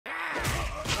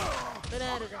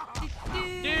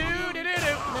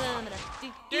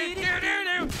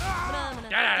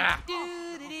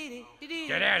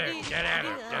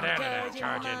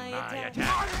Charging my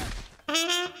attack.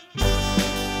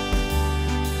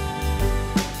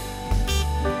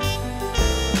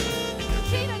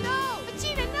 Vegeta, no!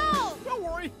 Vegeta, no! Don't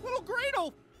worry, little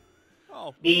Gradle.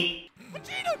 Oh.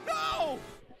 Vegeta, no!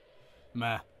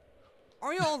 Meh.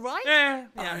 Are you all right?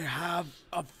 I have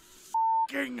a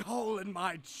f***ing hole in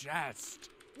my chest.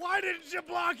 Why didn't you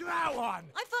block that one?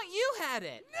 I thought you had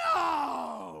it.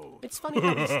 No! It's funny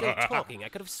how he's still talking. I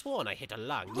could have sworn I hit a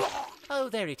lung. Oh,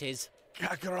 there it is.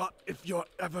 Kakarot, if you're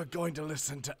ever going to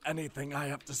listen to anything I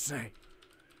have to say,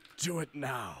 do it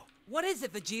now. What is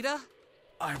it, Vegeta?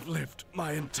 I've lived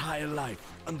my entire life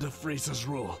under Frieza's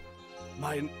rule.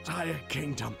 My entire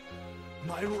kingdom,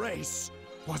 my race,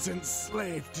 was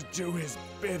enslaved to do his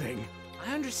bidding.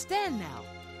 I understand now.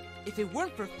 If it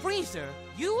weren't for Frieza,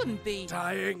 you wouldn't be...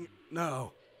 Dying?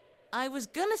 No. I was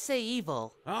gonna say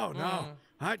evil. Oh, no.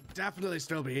 I'd definitely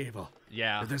still be evil.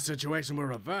 Yeah. If this situation were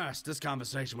reversed, this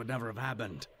conversation would never have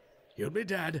happened. You'd be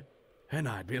dead, and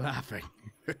I'd be laughing.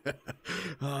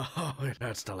 Oh, it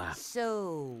hurts to laugh.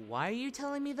 So, why are you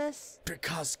telling me this?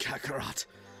 Because, Kakarot,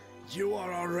 you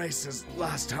are our race's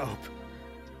last hope.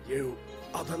 You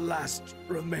are the last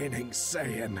remaining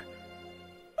Saiyan.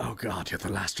 Oh god, you're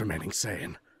the last remaining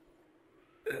Saiyan.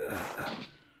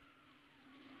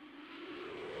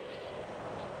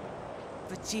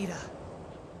 Vegeta,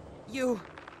 you...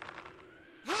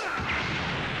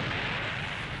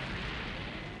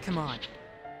 Come on,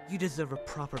 you deserve a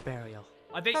proper burial.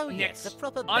 I think Oh, yes, Nick's a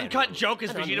proper uncut burial. joke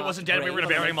is An Vegeta unmarked wasn't dead, we were grave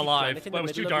gonna bury on him an empty alive. planet in But the it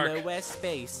was too middle of dark. nowhere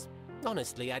space.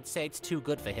 Honestly, I'd say it's too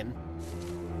good for him.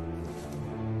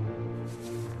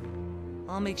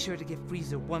 I'll make sure to give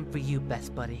Frieza one for you,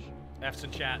 best buddy. F's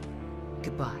in chat.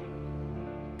 Goodbye.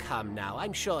 Come now,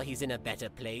 I'm sure he's in a better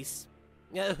place.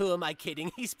 Who am I kidding?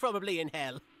 He's probably in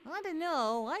hell. I don't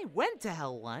know, I went to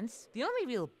hell once. The only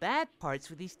real bad parts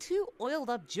were these two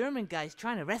oiled-up German guys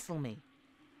trying to wrestle me.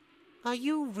 Are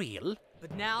you real?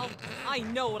 But now, I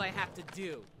know what I have to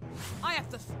do. I have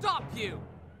to stop you!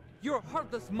 You're a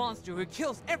heartless monster who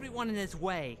kills everyone in his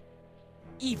way.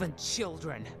 Even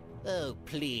children. Oh,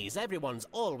 please, everyone's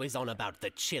always on about the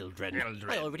children.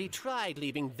 I already tried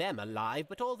leaving them alive,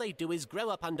 but all they do is grow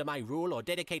up under my rule or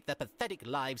dedicate their pathetic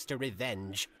lives to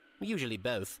revenge. Usually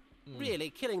both.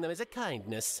 Really, killing them is a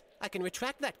kindness. I can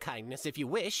retract that kindness if you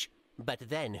wish, but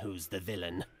then who's the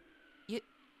villain?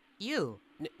 You.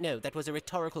 No, that was a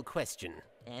rhetorical question.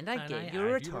 And I gave you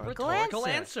a gave you rhetorical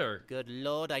answer. Good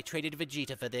lord, I traded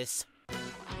Vegeta for this.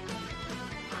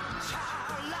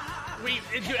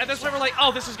 At this point, we're like,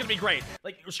 oh, this is gonna be great.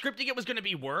 Like, scripting it was gonna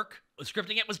be work.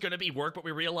 But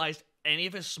we realized any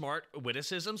of his smart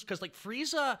witticisms, because, like,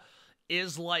 Frieza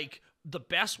is, like, the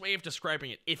best way of describing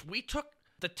it. If we took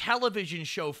the television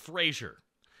show Frasier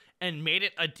and made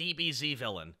it a DBZ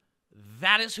villain,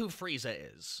 that is who Frieza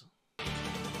is.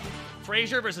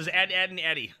 Frasier versus Ed, and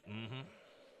Eddie.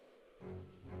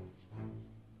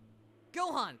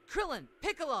 Gohan, Krillin,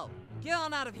 Piccolo, get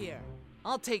on out of here.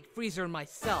 I'll take Freezer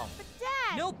myself. But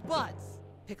Dad! No buts.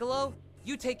 Piccolo,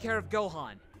 you take care of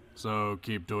Gohan. So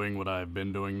keep doing what I've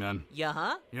been doing then?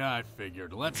 Yeah, Yeah, I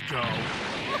figured. Let's go.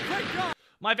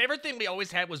 My favorite thing we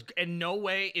always had was, in no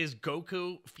way is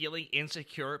Goku feeling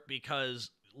insecure because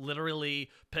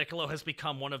literally Piccolo has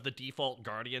become one of the default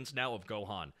guardians now of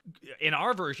Gohan. In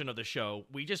our version of the show,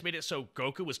 we just made it so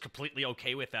Goku was completely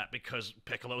okay with that because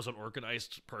Piccolo's an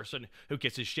organized person who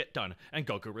gets his shit done, and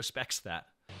Goku respects that.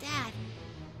 Dad,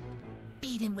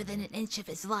 beat him within an inch of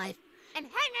his life. And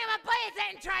hang him up by his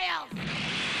entrails!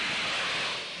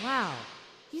 Wow,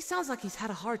 he sounds like he's had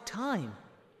a hard time.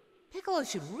 Piccolo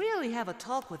should really have a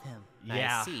talk with him.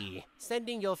 Yeah. I see.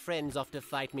 Sending your friends off to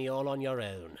fight me all on your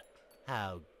own.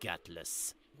 How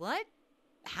gutless. What?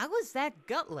 How is that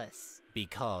gutless?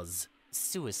 Because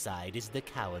suicide is the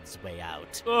coward's way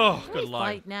out. Oh, Can good we line.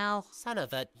 fight now? Son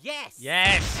of a... Yes!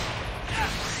 Yes!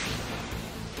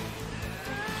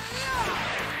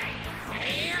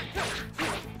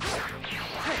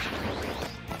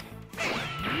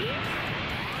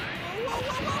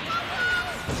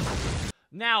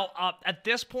 Now, at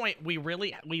this point, we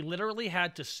literally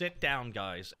had to sit down,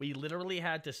 guys. We literally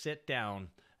had to sit down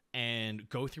and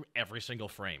go through every single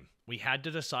frame. We had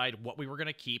to decide what we were going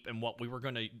to keep and what we were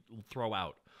going to throw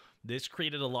out. This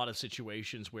created a lot of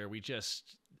situations where we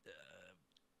just...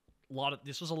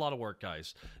 This was a lot of work,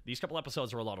 guys. These couple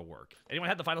episodes were a lot of work. Anyone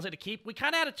had the final say to keep? We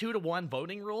kind of had a 2-to-1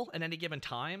 voting rule at any given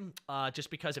time, just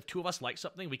because if 2 of us like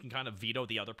something, we can kind of veto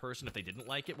the other person if they didn't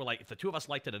like it. We're like, if the 2 of us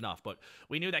liked it enough, but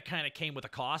we knew that kind of came with a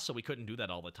cost, so we couldn't do that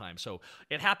all the time. So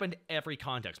it happened every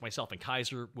context. Myself and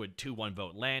Kaiser would 2-1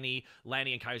 vote Lanny.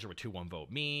 Lanny and Kaiser would 2-1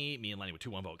 vote me. Me and Lanny would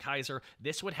 2-1 vote Kaiser.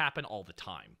 This would happen all the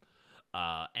time.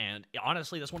 And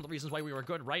honestly, that's one of the reasons why we were a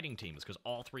good writing team, is because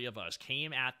all 3 of us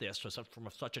came at this from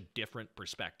such a different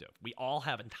perspective. We all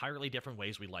have entirely different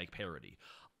ways we like parody.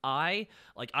 I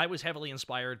was heavily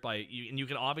inspired by, and you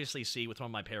can obviously see with some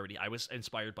of my parody, I was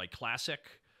inspired by classic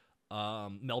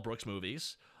Mel Brooks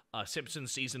movies,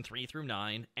 Simpsons season 3 through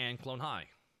 9, and Clone High.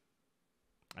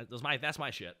 That's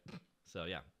my shit. So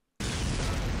yeah.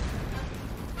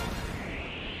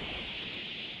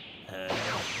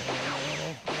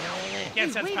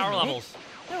 Can't sense power levels.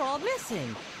 They're all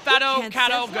missing. Fado,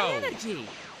 Cato, go. Energy.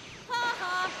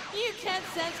 Ha! You can't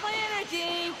sense my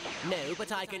energy. No,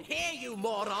 but I can hear you,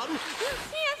 moron. He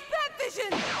has bat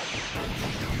vision.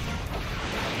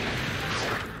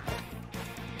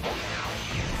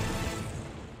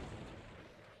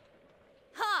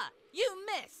 Ha! You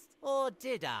missed. Or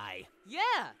did I?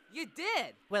 Yeah, you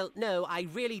did. Well, no, I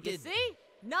really You did. see?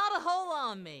 Not a hole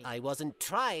on me. I wasn't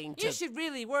trying to... You should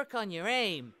really work on your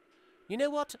aim. You know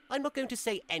what? I'm not going to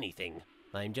say anything.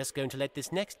 I'm just going to let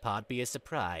this next part be a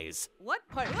surprise. What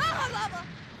part?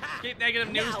 Keep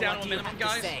negative news Now down what to do a you minimum, have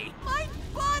guys. to say? My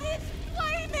butt is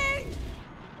flaming!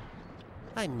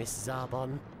 I miss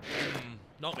Zarbon.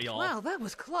 Not we all. Wow, that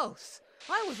was close.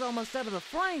 I was almost out of the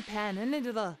frying pan and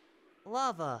into the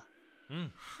lava.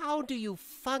 How do you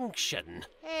function?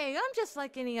 Hey, I'm just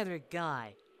like any other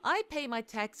guy. I pay my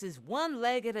taxes 1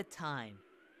 leg at a time.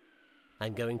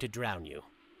 I'm going to drown you.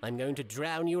 I'm going to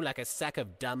drown you like a sack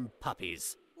of dumb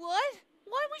puppies. What?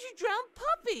 Why would you drown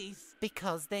puppies?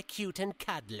 Because they're cute and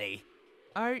cuddly.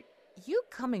 Are you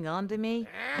coming on to me?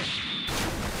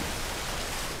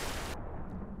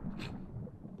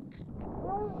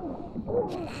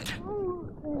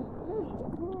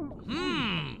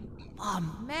 Oh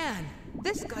man,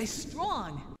 this guy's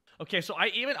strong. Okay, so I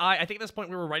think at this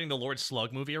point we were writing the Lord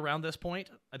Slug movie around this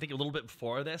point. I think a little bit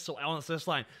before this. So on this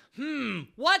line,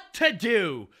 what to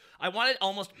do? I wanted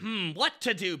almost, what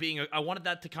to do I wanted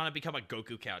that to kind of become a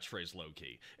Goku catchphrase low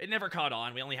key. It never caught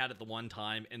on. We only had it the one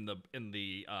time in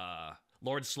the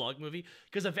Lord Slug movie.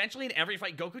 Because eventually in every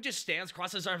fight, Goku just stands,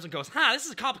 crosses his arms and goes, this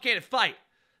is a complicated fight.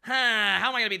 How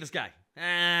am I going to beat this guy? How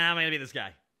am I going to beat this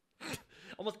guy?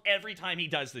 Almost every time he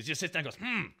does this, he just sits down and goes,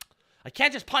 I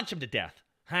can't just punch him to death.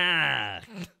 I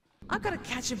gotta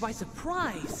catch him by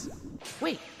surprise.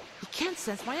 Wait, he can't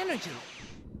sense my energy.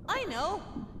 I know.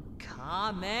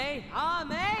 Kamehameha!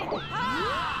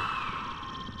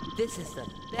 This is the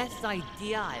best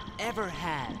idea I've ever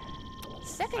had.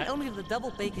 Second only to the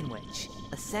double bacon wedge.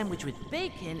 A sandwich with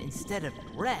bacon instead of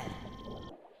bread.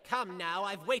 Come now,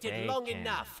 I've waited long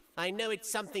enough. I know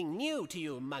it's something new to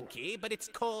you, monkey, but it's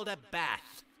called a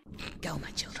bath. Go,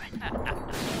 my children.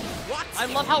 What? I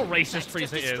love how racist That's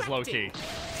just Frieza is, low-key.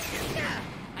 distracting.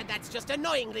 And that's just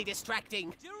annoyingly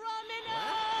distracting.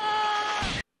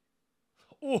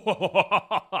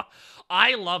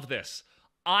 I love this.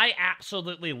 I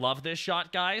absolutely love this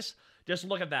shot, guys. Just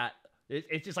look at that.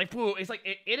 It's just like, it's like,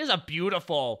 it is a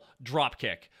beautiful drop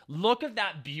kick. Look at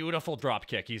that beautiful drop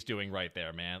kick he's doing right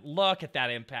there, man. Look at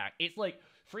that impact. It's like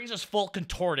Frieza's full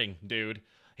contorting, dude.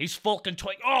 He's full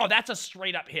contorting. Oh, that's a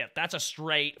straight up hit. That's a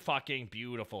straight fucking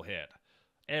beautiful hit.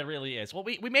 It really is. Well,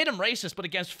 we made him racist, but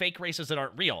against fake races that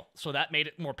aren't real. So that made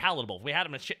it more palatable. If we had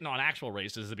him shitting on actual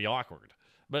races, it'd be awkward.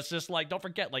 But it's just like, don't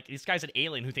forget, like, this guy's an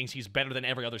alien who thinks he's better than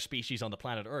every other species on the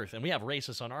planet Earth. And we have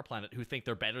racists on our planet who think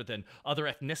they're better than other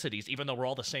ethnicities, even though we're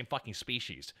all the same fucking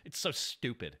species. It's so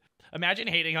stupid. Imagine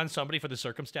hating on somebody for the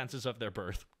circumstances of their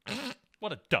birth.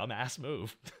 What a dumbass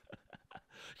move.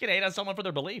 You can hate on someone for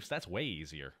their beliefs. That's way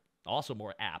easier. Also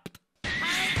more apt.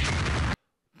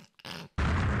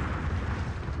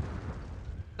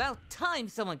 About time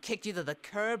someone kicked you to the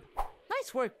curb.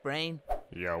 Nice work, Brain.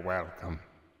 You're welcome.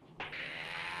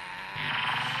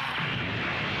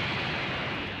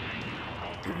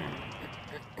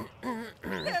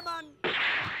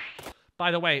 By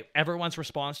the way, everyone's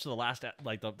response to the last,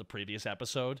 the previous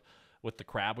episode with the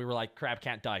crab, we were like, crab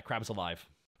can't die, crab's alive.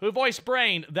 Who voiced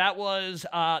Brain? That was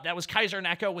Kaiser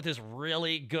Neko with his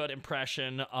really good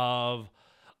impression of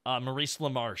Maurice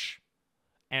LaMarche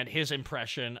and his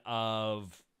impression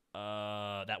of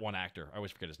that one actor. I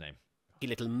always forget his name. You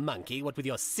little monkey, what with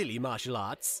your silly martial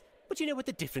arts? But you know what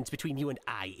the difference between you and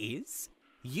I is?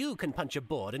 You can punch a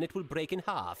board and it will break in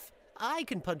half. I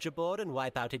can punch a board and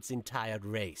wipe out its entire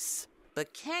race.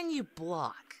 but can you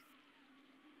block?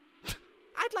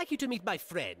 I'd like you to meet my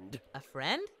friend. A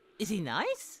friend? Is he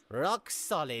nice? Rock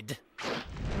solid.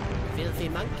 Filthy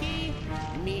monkey,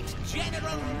 meet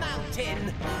General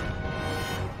Mountain.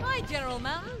 Hi, General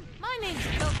Mountain. My name's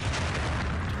Phil.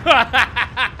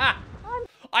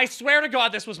 I swear to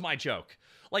God, this was my joke.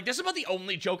 Like, this is about the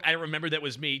only joke I remember that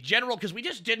was me. General, because we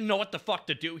just didn't know what the fuck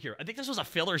to do here. I think this was a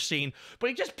filler scene, but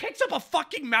he just picks up a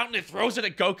fucking mountain and throws it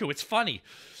at Goku. It's funny.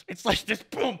 It's like this,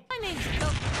 boom. My name's Phil.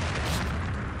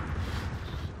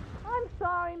 I'm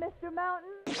sorry, Mr. Mountain.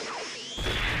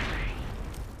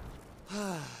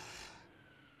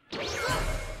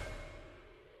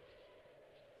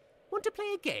 Want to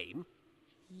play a game?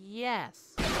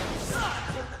 Yes.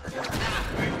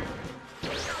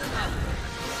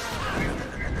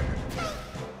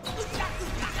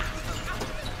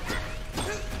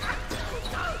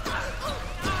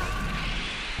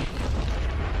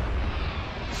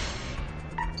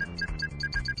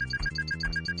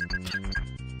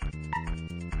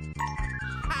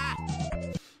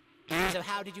 So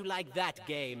how did you like that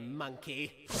game,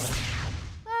 monkey? It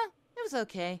was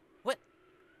okay. What?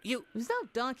 You... It was no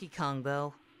Donkey Kong,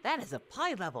 though. That is a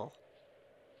pie level.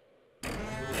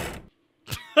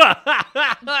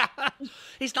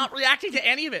 He's not reacting to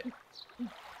any of it.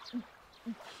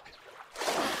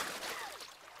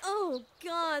 Oh,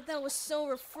 God, that was so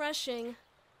refreshing.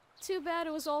 Too bad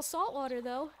it was all saltwater,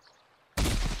 though.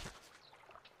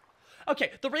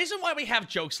 Okay, the reason why we have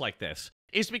jokes like this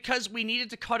is because we needed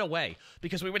to cut away.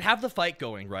 Because we would have the fight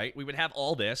going, right? We would have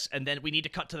all this, and then we need to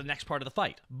cut to the next part of the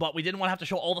fight. But we didn't want to have to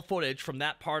show all the footage from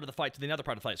that part of the fight to the other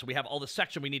part of the fight. So we have all this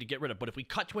section we need to get rid of. But if we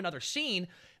cut to another scene,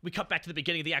 we cut back to the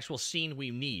beginning of the actual scene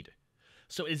we need.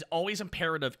 So it's always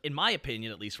imperative, in my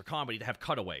opinion, at least for comedy, to have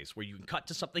cutaways where you can cut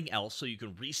to something else so you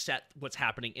can reset what's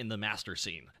happening in the master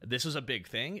scene. This is a big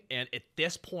thing, and at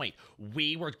this point,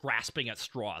 we were grasping at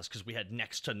straws because we had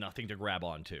next to nothing to grab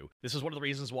onto. This is one of the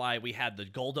reasons why we had the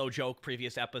Goldo joke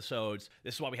previous episodes.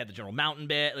 This is why we had the General Mountain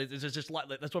bit.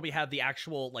 That's why we had the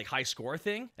actual like high score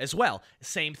thing as well.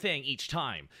 Same thing each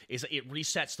time, is it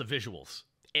resets the visuals.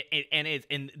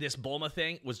 And this Bulma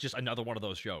thing was just another one of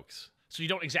those jokes. So you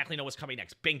don't exactly know what's coming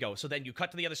next. Bingo. So then you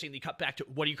cut to the other scene, you cut back to,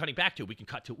 what are you cutting back to? We could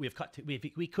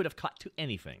have cut to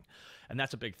anything. And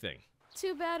that's a big thing.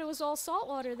 Too bad it was all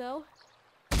saltwater, though.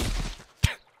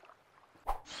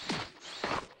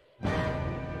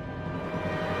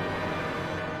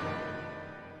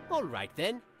 All right,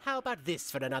 then. How about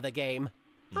this for another game?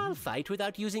 I'll fight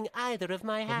without using either of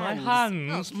my hands. My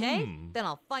hands. Okay, then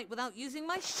I'll fight without using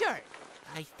my shirt.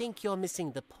 I think you're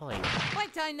missing the point.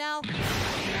 Fight time now.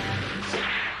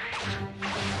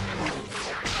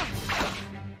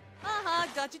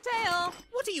 Got your tail.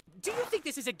 What are you... Do you think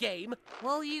this is a game?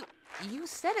 Well, you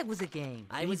said it was a game.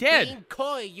 I was did. being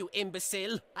coy, you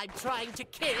imbecile. I'm trying to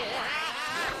kill...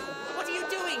 What are you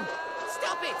doing?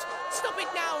 Stop it! Stop it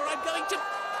now, or I'm going to...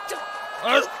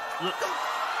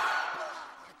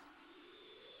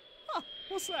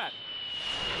 What's that?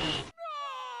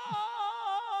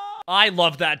 I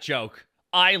love that joke.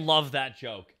 I love that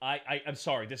joke. I'm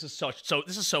sorry. This is so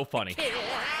funny.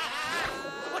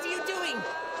 What are you doing?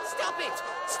 Stop it!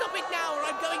 Stop it now, or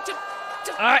I'm going to...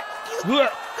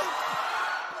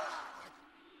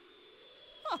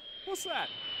 What's that?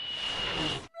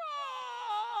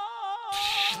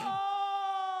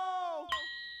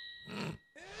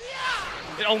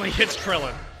 It only hits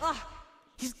Krillin.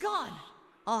 He's gone.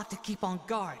 I'll have to keep on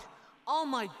guard. All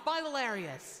my vital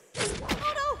areas.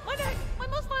 Oh no, my neck, my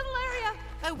most vital area.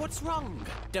 Oh, what's wrong?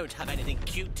 Don't have anything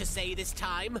cute to say this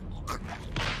time.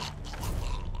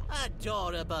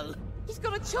 Adorable. He's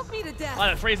gonna choke me to death.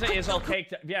 Frieza is all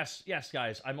caked up. Yes,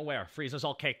 guys, I'm aware. Frieza's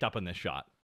all caked up in this shot.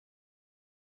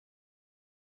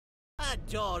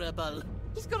 Adorable.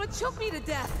 He's gonna choke me to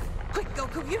death. Quick,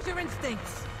 Goku, use your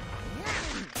instincts.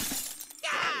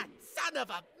 Ah, son of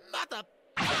a mother...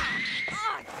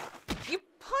 Ah, you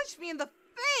punched me in the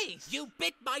face. You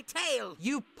bit my tail.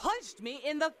 You punched me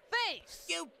in the face.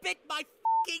 You bit my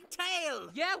f***ing tail.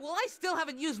 Yeah, well, I still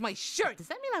haven't used my shirt. Does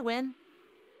that mean I win?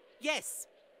 Yes.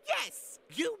 Yes,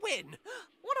 you win.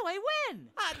 What do I win?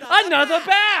 Another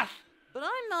bath! But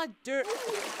I'm not dirt.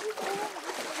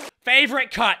 Favorite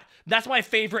cut. That's my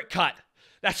favorite cut.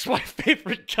 That's my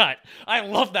favorite cut. I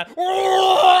love that. We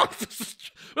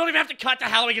don't even have to cut to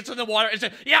how he gets in the water. It's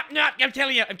a, yeah, no, I'm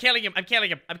killing him. I'm killing him. I'm killing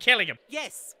him. I'm killing him.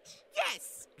 Yes.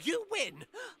 Yes, you win.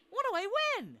 What do I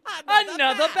win?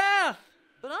 Another bath.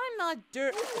 But I'm not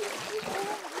dirt.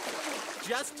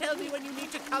 Just tell me when you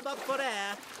need to come up for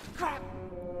air. Crap.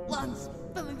 Lungs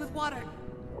filling with water.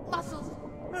 Muscles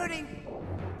hurting.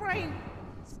 Brain.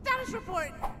 Status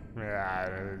report.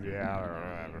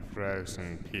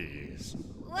 Frozen peas.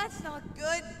 That's not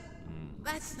good.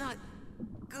 That's not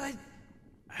good.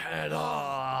 Head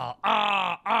off.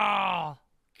 Ah.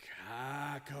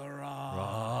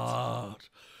 Kakarot.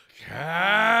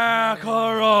 Kakarot.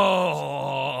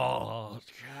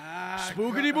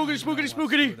 Spookity, boogity, spookity,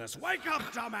 spookity. Wake up,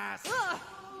 dumbass!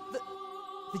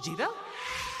 Vegeta?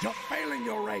 You're failing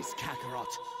your race,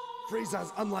 Kakarot.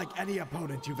 Frieza's unlike any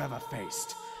opponent you've ever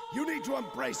faced. You need to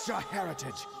embrace your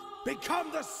heritage.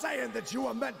 Become the Saiyan that you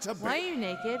were meant to be. Why are you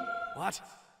naked? What?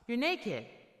 You're naked.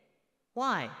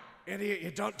 Why? Idiot,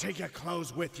 you don't take your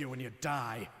clothes with you when you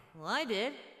die. Well, I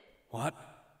did. What?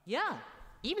 Yeah.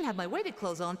 Even had my weighted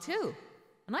clothes on, too.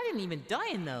 And I didn't even die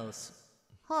in those.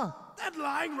 Huh. That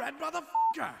lying red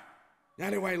motherfucker!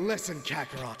 Anyway, listen,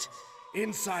 Kakarot.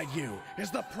 Inside you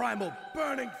is the primal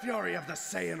burning fury of the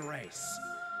Saiyan race.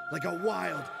 Like a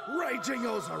wild, raging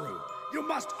Ozaru, you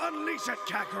must unleash it,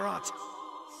 Kakarot!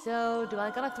 So, do I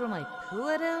gotta throw my poo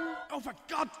at him? Oh, for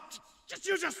God! Just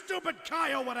use your stupid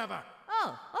Kai or whatever!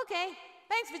 Oh, okay.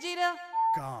 Thanks, Vegeta.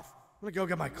 Golf. I'm gonna go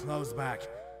get my clothes back.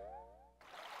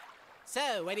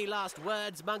 So, any last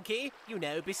words, monkey? You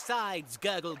know, besides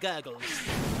gurgle gurgles.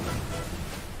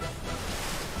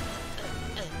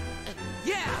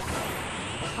 Yeah!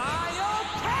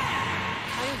 Kaioken!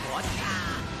 What?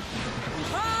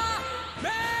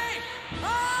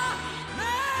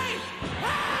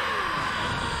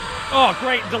 Oh,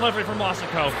 great delivery from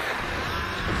Masako.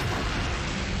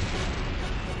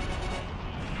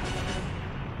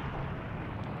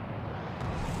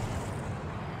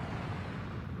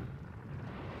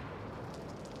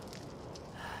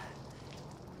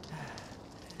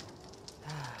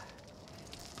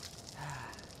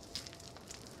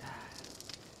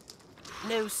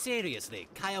 No, seriously,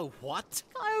 Kaio what?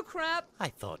 Kaio crap! I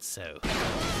thought so.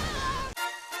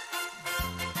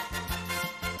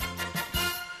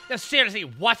 No, seriously,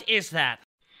 what is that?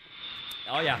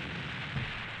 Oh, yeah.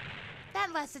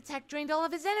 That last attack drained all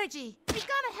of his energy. We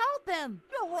gotta help him.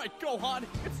 You're right, Gohan.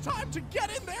 It's time to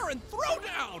get in there and throw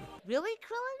down. Really,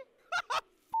 Krillin?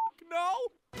 No.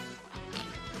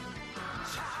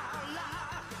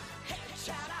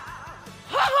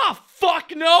 Ha!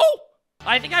 Fuck no!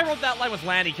 I think I wrote that line with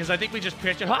Lanny because I think we just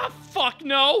pitched it. Ha! Fuck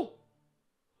no!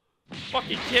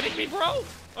 Fucking kidding me, bro?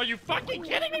 Are you fucking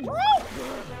kidding me, bro?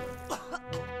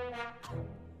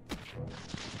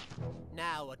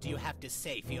 Now, what do you have to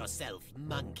say for yourself,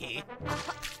 monkey?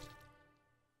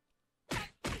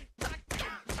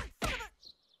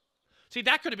 See,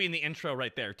 that could have been the intro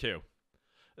right there, too.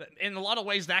 In a lot of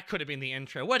ways, that could have been the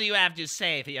intro. What do you have to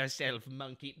say for yourself,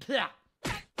 monkey?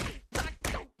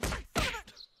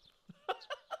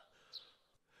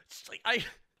 It's like,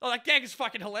 oh, that gag is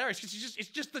fucking hilarious, because it's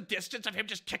just the distance of him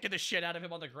just kicking the shit out of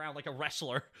him on the ground like a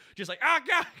wrestler. Just like, ah,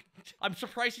 God! I'm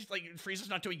surprised he's like, Frieza's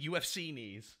not doing UFC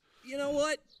knees. You know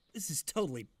what? This is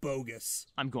totally bogus.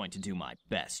 I'm going to do my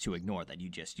best to ignore that you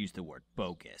just used the word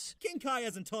bogus. King Kai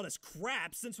hasn't taught us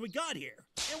crap since we got here.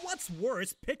 And what's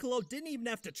worse, Piccolo didn't even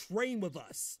have to train with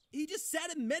us. He just sat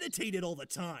and meditated all the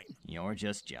time. You're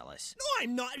just jealous. No,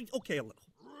 I'm not. Okay, a little.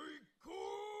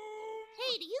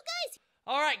 Hey, do you guys...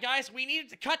 Alright, guys, we needed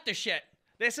to cut the shit.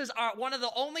 This is one of the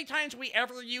only times we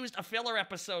ever used a filler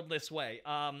episode this way.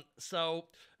 So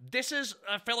this is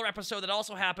a filler episode that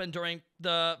also happened during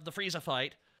the Frieza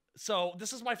fight. So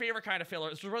this is my favorite kind of filler.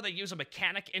 This is where they use a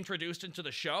mechanic introduced into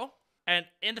the show. And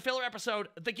in the filler episode,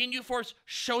 the Ginyu Force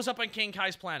shows up on King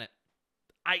Kai's planet.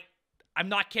 I'm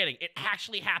not kidding. It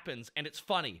actually happens, and it's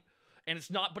funny. And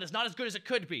it's not as good as it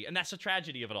could be, and that's the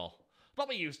tragedy of it all. But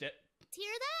we used it.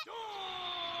 Hear that?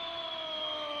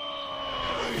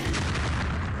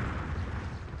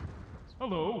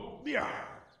 Hello. Yeah.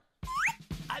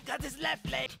 I've got his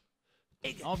left leg.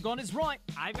 I've got his right.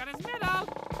 I've got his middle.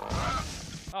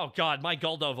 Oh god, my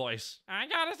Goldo voice. I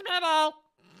got his middle.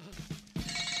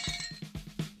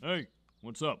 Hey,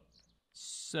 what's up?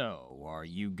 So, are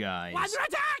you guys... Wonder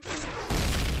attack!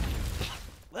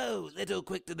 Whoa, little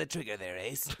quick to the trigger there,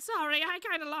 Ace. Sorry, I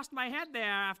kind of lost my head there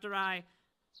after I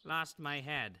lost my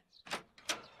head.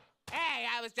 Hey,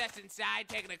 I was just inside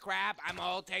taking a crap. I'm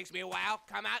old, takes me a while.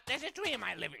 Come out, there's a tree in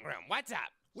my living room. What's up?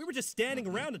 We were just standing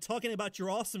around and talking about your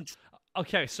awesome...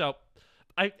 Okay, so...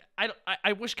 I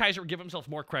wish Kaiser would give himself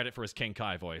more credit for his King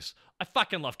Kai voice. I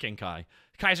fucking love King Kai.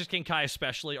 Kaiser's King Kai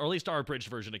especially, or at least our abridged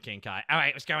version of King Kai.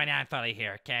 Alright, what's going on, Folly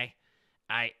here, okay?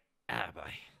 Oh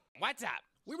boy. What's up?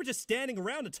 We were just standing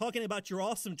around and talking about your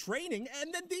awesome training,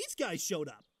 and then these guys showed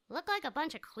up. Look like a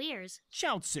bunch of queers.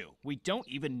 Chaozu, we don't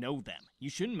even know them. You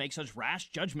shouldn't make such rash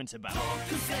judgments about them.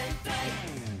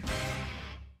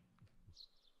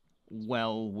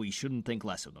 well, we shouldn't think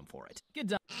less of them for it. Good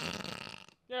dodge.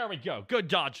 There we go. Good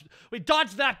dodge. We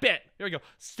dodged that bit. Here we go.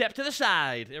 Step to the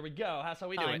side. There we go. That's how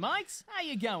we do Hi, it. mates. How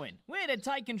you going? We're to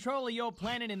take control of your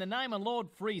planet in the name of Lord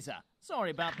Frieza. Sorry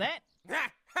about that. Yeah.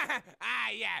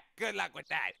 Good luck with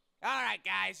that. All right,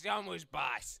 guys. Zomu's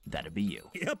boss. That'd be you.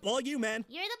 Yep, all you, man.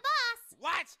 You're the boss.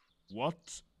 What?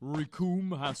 What?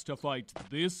 Rickoom has to fight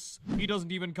this? He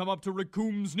doesn't even come up to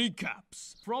Rickoom's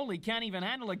kneecaps. Broly can't even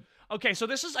handle a... Okay, so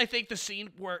this is, I think, the scene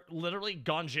where literally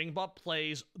Gonjingba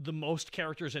plays the most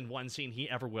characters in one scene he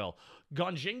ever will.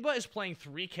 Gonjingba is playing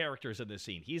 3 characters in this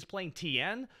scene. He's playing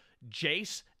Tien,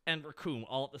 Jace, and Raccoon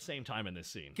all at the same time in this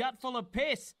scene. Gut full of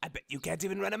piss. I bet you can't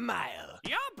even run a mile.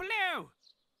 You're blue.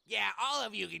 Yeah, all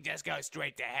of you can just go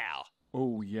straight to hell.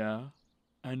 Oh, yeah?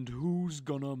 And who's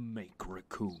gonna make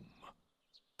Raccoon?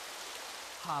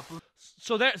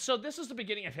 So this is the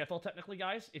beginning of Hiffle, technically,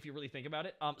 guys, if you really think about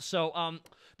it.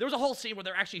 There was a whole scene where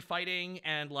they're actually fighting,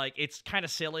 and, like, it's kind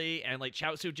of silly, and, like,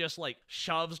 Chaozu just, like,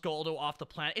 shoves Goldo off the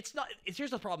planet.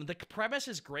 Here's the problem. The premise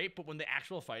is great, but when the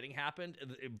actual fighting happened,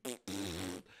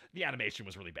 the animation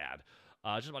was really bad.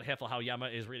 Just about Hiffle, how Yama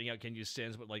is reading out Genyu's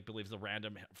sins, but, like, believes the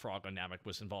random frog on Namek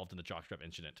was involved in the jockstrap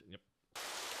incident. Yep.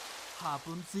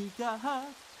 Haben Sie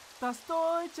gehört, das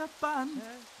deutsche Band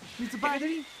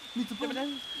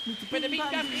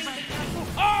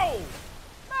Oh!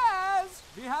 Maz,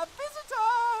 we have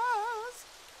visitors!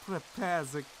 Prepare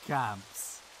the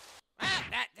camps. Well,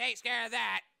 that takes care of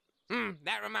that.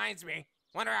 That reminds me.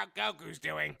 Wonder how Goku's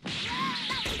doing.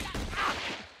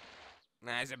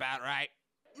 That's about right.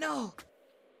 No,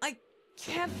 I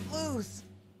can't lose.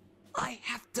 I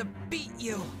have to beat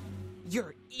you.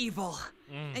 You're evil,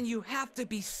 and you have to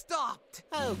be stopped.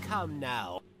 Oh, come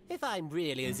now. If I'm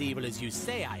really as evil as you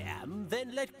say I am,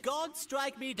 then let God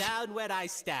strike me down where I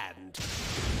stand.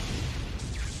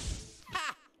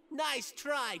 Ha! Nice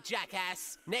try,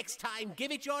 jackass. Next time,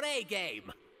 give it your A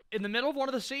game. In the middle of one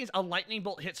of the scenes, a lightning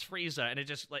bolt hits Frieza, and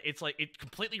it's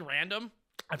completely random.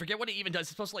 I forget what it even does.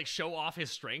 It's supposed to, like, show off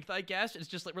his strength, I guess. It's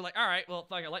just like, we're like, all right, well,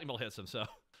 fuck, a lightning bolt hits him, so.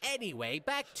 Anyway,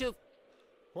 back to...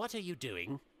 What are you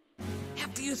doing?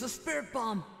 Have to use a spirit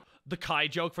bomb. The Kai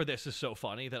joke for this is so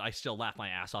funny that I still laugh my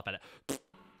ass off at it.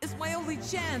 It's my only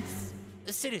chance.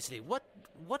 Seriously, what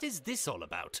is this all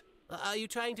about? Are you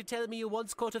trying to tell me you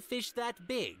once caught a fish that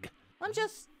big? I'm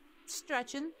just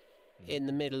stretching. In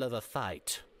the middle of a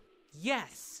fight?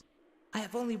 Yes. I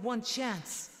have only one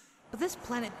chance. But this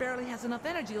planet barely has enough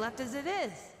energy left as it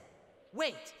is.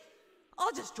 Wait.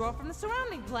 I'll just draw from the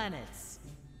surrounding planets.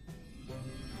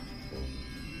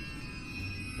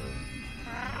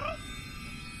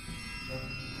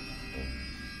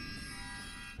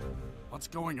 What's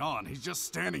going on? He's just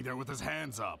standing there with his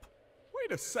hands up.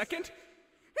 Wait a second.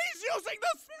 He's using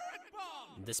the spirit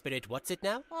bomb! The spirit what's it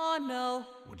now? Oh, no.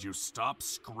 Would you stop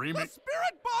screaming? The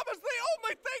spirit bomb is the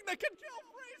only thing that can kill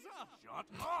Frieza! Shut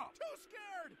up! Too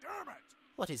scared! Damn it!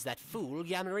 What is that fool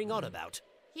yammering on about?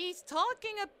 He's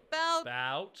talking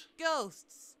about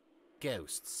ghosts.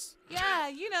 Ghosts? Yeah,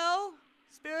 you know,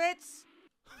 spirits.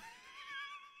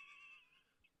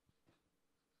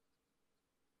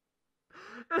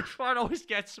 This part always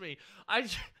gets me.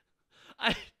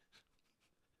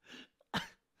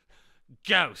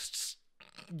 Ghosts.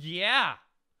 Yeah.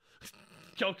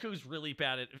 Goku's really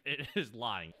bad at his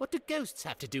lying. What do ghosts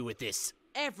have to do with this?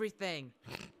 Everything.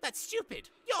 That's stupid.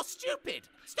 You're stupid.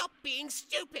 Stop being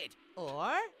stupid.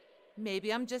 Or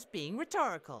maybe I'm just being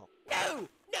rhetorical. No,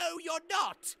 you're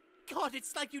not. God,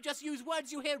 it's like you just use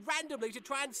words you hear randomly to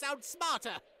try and sound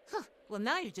smarter. Huh. Well,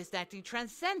 now you're just acting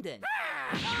transcendent.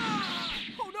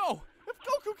 Oh no! If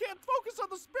Goku can't focus on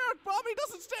the spirit bomb, he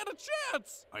doesn't stand a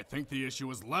chance! I think the issue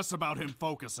is less about him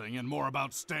focusing and more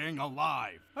about staying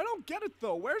alive. I don't get it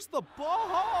though. Where's the balls?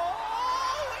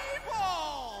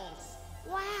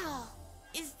 Wow.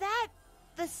 Is that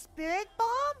the spirit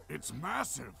bomb? It's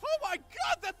massive. Oh my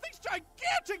god, that thing's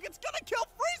gigantic! It's gonna kill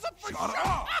Frieza for Shut sure!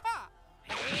 up!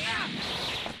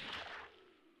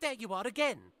 There you are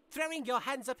again, throwing your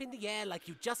hands up in the air like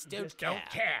you just don't care. Don't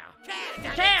care.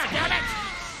 Care, Damn it!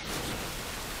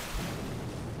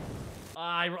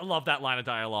 I love that line of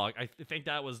dialogue. I think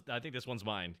this one's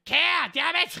mine. Care,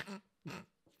 damn it!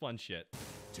 Fun shit.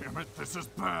 Damn it, this is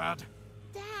bad.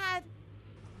 Dad.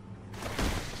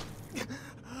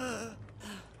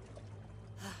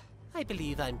 I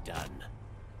believe I'm done.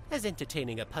 As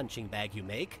entertaining a punching bag you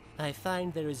make, I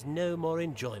find there is no more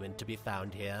enjoyment to be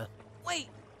found here. Wait,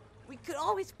 we could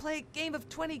always play a game of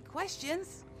 20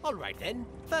 questions. All right then,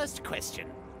 first question.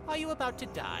 Are you about to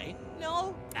die?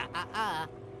 No.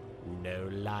 No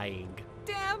lying.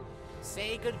 Damn.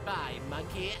 Say goodbye,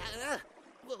 monkey.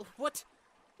 What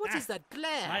What is that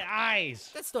glare? My eyes.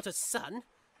 That's not a sun.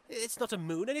 It's not a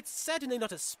moon, and it's certainly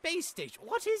not a space station.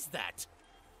 What is that?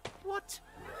 What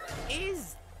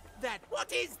is that?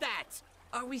 What is that?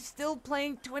 Are we still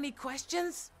playing 20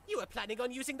 questions? You were planning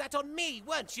on using that on me,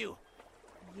 weren't you?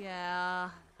 Yeah.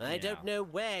 I don't know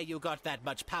where you got that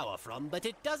much power from, but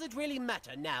it doesn't really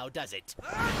matter now, does it?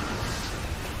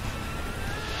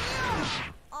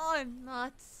 Oh,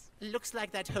 nuts. Looks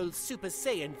like that whole Super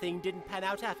Saiyan thing didn't pan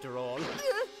out after all.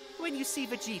 When you see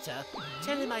Vegeta,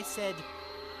 tell him I said,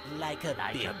 like a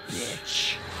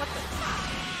bitch. What the?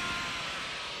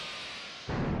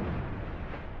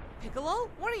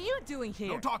 Piccolo, what are you doing here?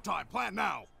 No talk time. Plan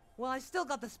now. Well, I still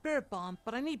got the spirit bomb,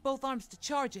 but I need both arms to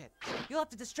charge it. You'll have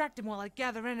to distract him while I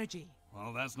gather energy.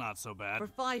 Well, that's not so bad. For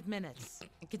 5 minutes.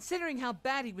 And considering how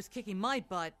bad he was kicking my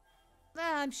butt,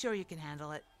 I'm sure you can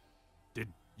handle it. Did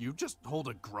you just hold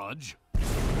a grudge?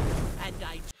 And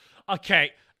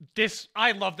Okay,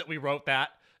 I love that we wrote that.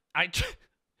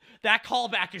 That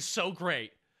callback is so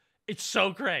great. It's so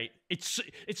great.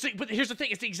 But here's the thing,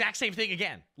 it's the exact same thing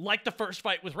again. Like the first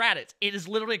fight with Raditz. It is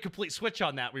literally a complete switch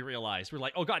on that, we realized. We're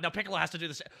like, oh god, now Piccolo has to do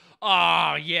this.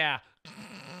 Oh, yeah.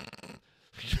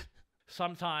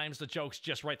 Sometimes the jokes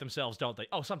just write themselves, don't they?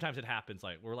 Oh, sometimes it happens.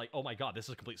 Like, we're like, oh my god, this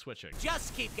is complete switching.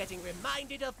 Just keep getting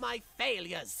reminded of my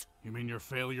failures. You mean your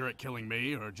failure at killing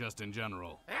me, or just in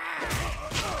general?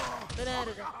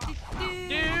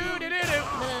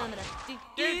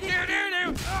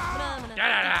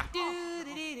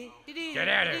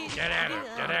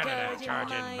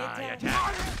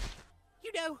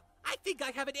 You know, I think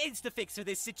I have an insta-fix for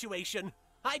this situation.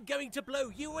 I'm going to blow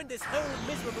you and this whole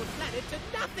miserable planet to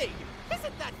nothing!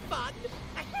 Isn't that fun?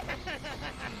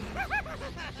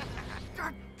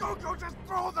 Go, just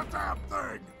throw the damn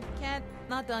thing! Can't.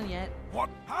 Not done yet.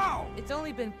 What? How? It's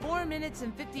only been 4 minutes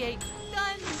and 58.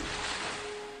 Done!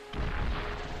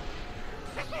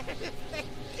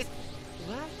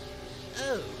 What?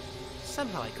 Oh,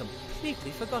 somehow I completely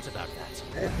forgot about that.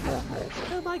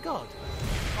 Oh my god.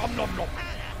 Nom nom nom.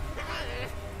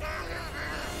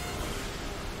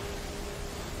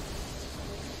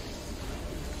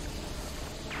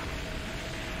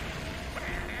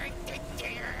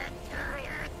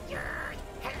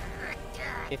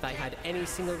 If I had any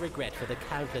single regret for the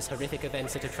countless horrific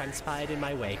events that have transpired in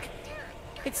my wake,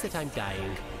 it's that I'm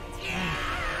dying.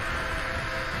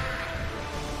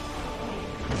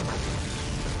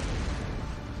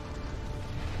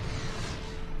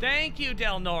 Thank you,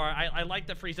 Del Nor. I like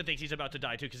that Frieza thinks he's about to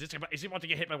die, too, because he's about to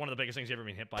get hit by one of the biggest things he's ever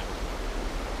been hit by.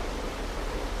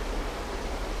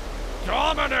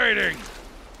 Dominating!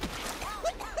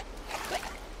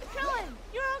 Krillin,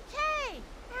 you're okay!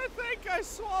 I think I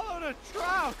swallowed a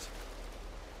trout.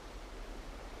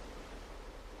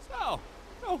 So,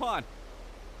 go on.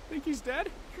 Think he's dead?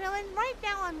 Krillin, right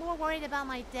now I'm more worried about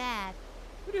my dad.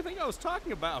 Who do you think I was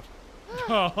talking about?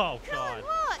 Oh, God. Krillin,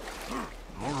 look!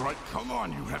 All right, come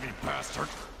on, you heavy bastard.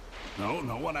 No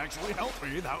one actually helped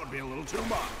me. That would be a little too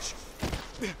much.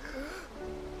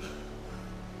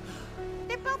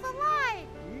 They're both alive!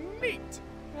 Neat!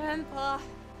 Grandpa,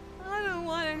 I don't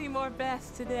want any more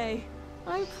baths today.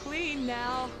 I'm clean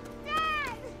now.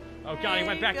 Dad! Oh, God, he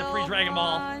went back to pre-Dragon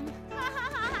Ball.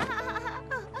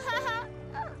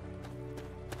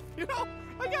 You know,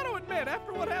 I gotta admit,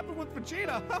 after what happened with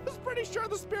Vegeta, I was pretty sure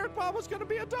the Spirit Bomb was gonna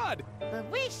be a dud. But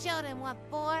we showed him what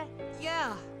for.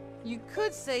 Yeah, you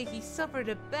could say he suffered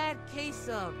a bad case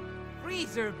of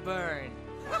freezer burn.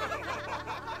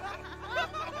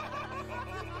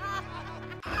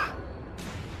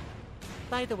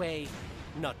 By the way,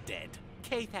 not dead.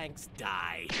 K-Thanks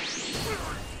die.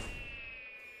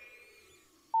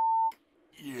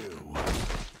 You.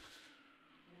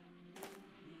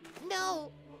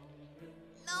 No.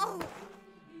 No.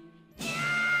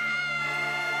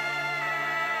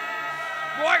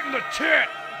 Right in the tit!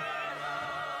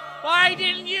 Why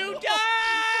didn't you die?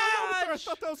 I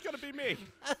thought that was gonna be me.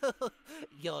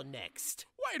 You're next.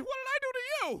 Wait, what did I do to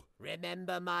you?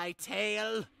 Remember my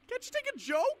tail? Can't you take a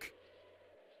joke?